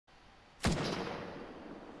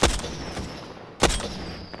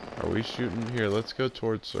Are we shooting here? Let's go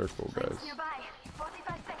towards circle, guys.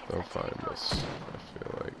 They'll find us, I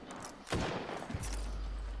feel like.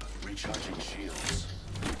 Recharging shields.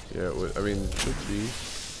 Yeah, I mean, it should be,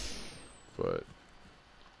 but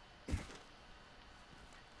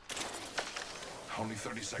Only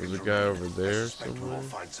 30 seconds. there's a guy over there somewhere. We'll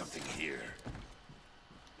find something here.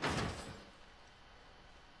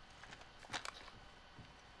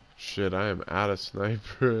 Shit, I am out of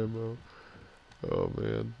sniper ammo. Oh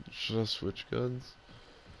man, should I switch guns?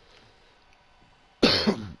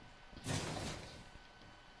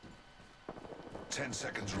 10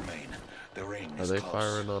 seconds remain. The ring Are is they close.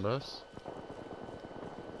 firing on us?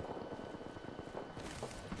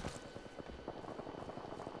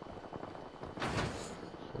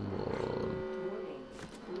 Come on.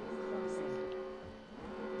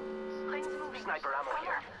 Sniper ammo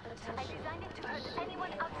here. I designed it to hurt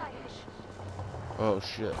anyone outside. Oh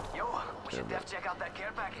shit. Yo, we should Damn it. def check out that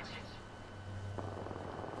care package.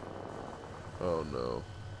 Oh no. Oh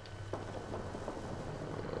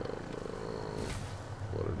no.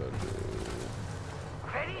 What did I do?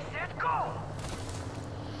 Ready, set, go!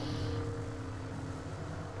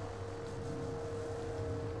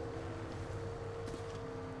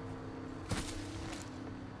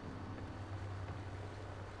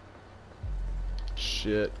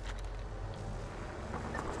 Shit.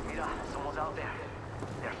 Mira, someone's out there.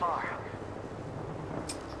 They're far.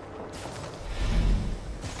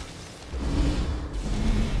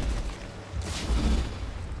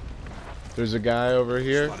 There's a guy over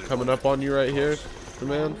here coming up on you right here,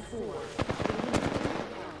 man.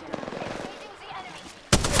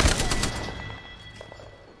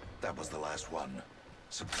 That was the last one.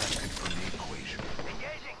 Subtracted from the equation.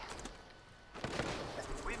 Engaging.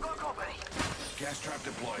 We've got company. Gas trap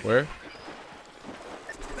deployed. Where?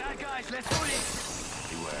 Bad guys, let's do this.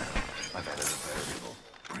 Beware. I've added a variable.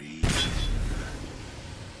 Breathe.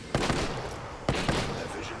 Their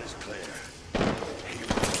vision is clear.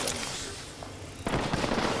 Heroes.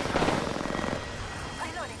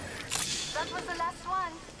 Reloading. That was the last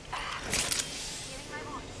one. Healing my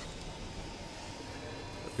wounds.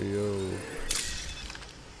 Yo.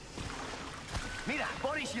 Mira,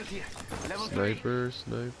 body shield here. Level 3. Sniper,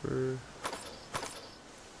 sniper.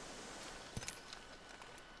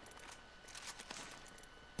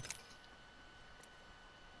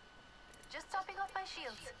 Just topping off my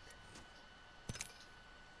shields.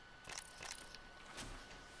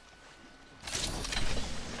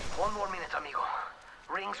 One more minute, amigo.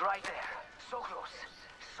 Ring's right there. So close.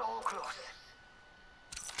 So close.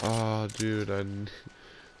 Ah, dude, I need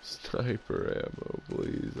sniper ammo,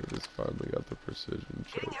 please. I just finally got the precision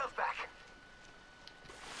Getting choke. health back.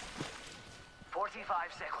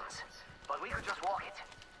 45 seconds. But we could just walk it.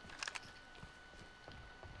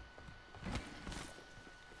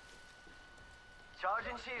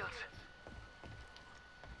 Charging shields.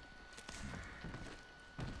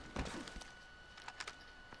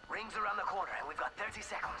 Rings around the corner and we've got 30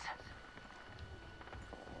 seconds.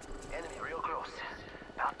 Enemy real close.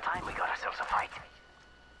 About time we got ourselves a fight.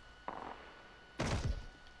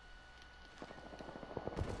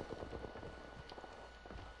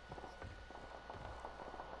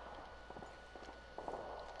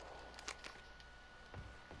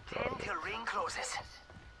 Ten till ring closes.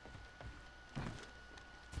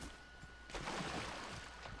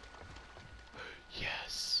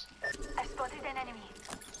 Yes. I spotted an enemy.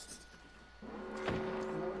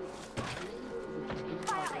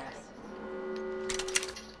 Firing.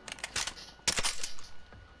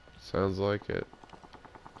 Sounds like it.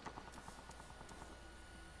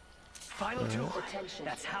 Final two.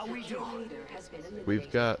 That's how we do.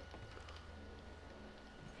 We've got...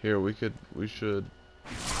 Here, we should...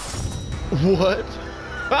 What?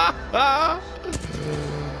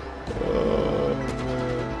 Oh,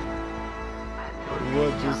 man.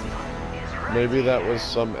 What just... Maybe that was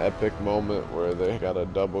some epic moment where they got a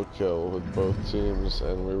double kill with both teams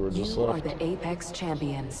and we were just You are left. the Apex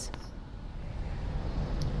champions.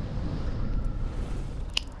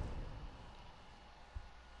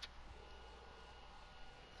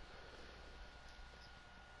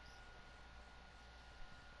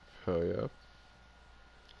 Hell yeah.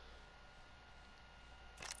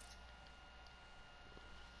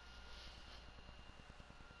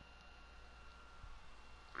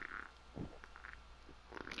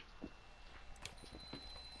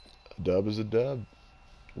 A dub is a dub.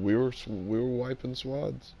 We were wiping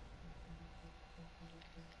swads.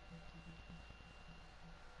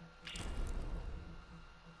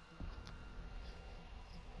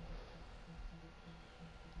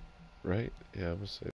 Right? Yeah, I'm gonna say